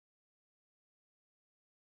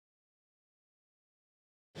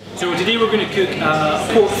So today we're going to cook a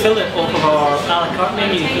pork fillet off of our a la carte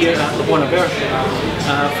menu here at the Bonne Auberge.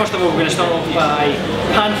 First of all, we're going to start off by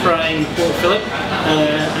pan frying pork fillet,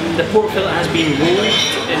 and the pork fillet has been rolled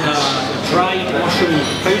in a dried mushroom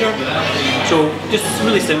powder. So just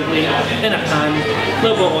really simply, in a pan, a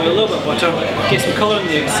little bit of oil, a little bit of butter, get some colour on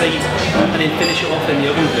the outside, and then finish it off in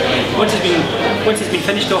the oven. Once it's been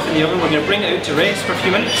finished off in the oven, we're going to bring it out to rest for a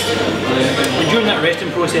few minutes, and during that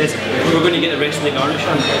resting process, we're going to get the rest of the garnish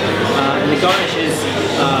on. And the garnish is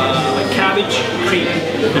cabbage, cream,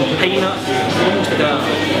 and pine nut,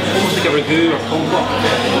 almost like a ragu or compote.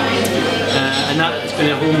 And that is going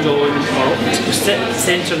to hold on, or sit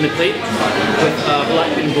centre in the plate with a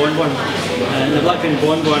black bean bonbon. And the black bean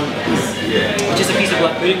bonbon is just a piece of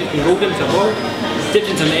black pudding that's been rolled into a ball,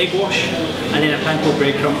 dipped into an egg wash, and then a panko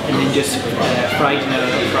breadcrumb, and then just fried in a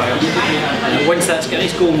fryer. Once that's got a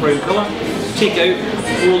nice golden brown colour, take it out,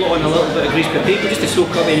 roll it on a little bit of grease paper just to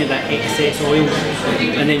soak up any of that excess oil,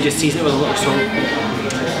 and then just season it with a little salt.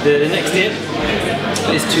 The next step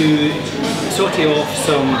is to sauté off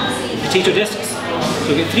some potato discs. So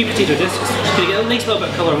we get 3 potato discs, just going to get a nice little bit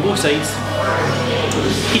of colour on both sides.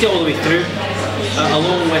 Heat it all the way through,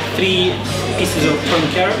 along with 3 pieces of turned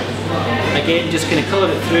carrot. Again, just kind of colour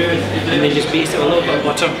it through, and then just baste it with a little bit of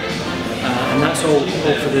butter. And that's all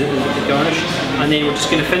for the garnish. And then we're just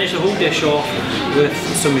going to finish the whole dish off with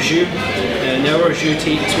some jus. Now our jus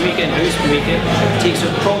takes, we make it in-house, it takes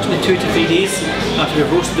approximately 2 to 3 days after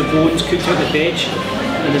we've roasted the bones, cooked out the veg,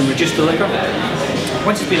 and then reduced the liquor.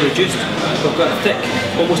 Once it's been reduced, we've got a thick,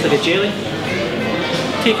 almost like a jelly.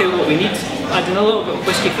 Take out what we need, add in a little bit of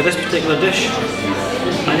whiskey for this particular dish,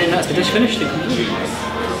 and then that's the dish finished and complete.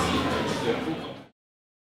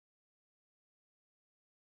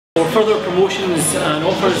 For further promotions and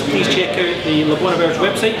offers, please check out the Bonne Auberge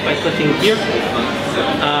website by clicking here,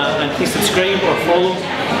 and please subscribe or follow,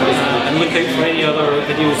 and look out for any other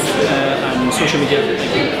videos and social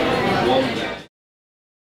media.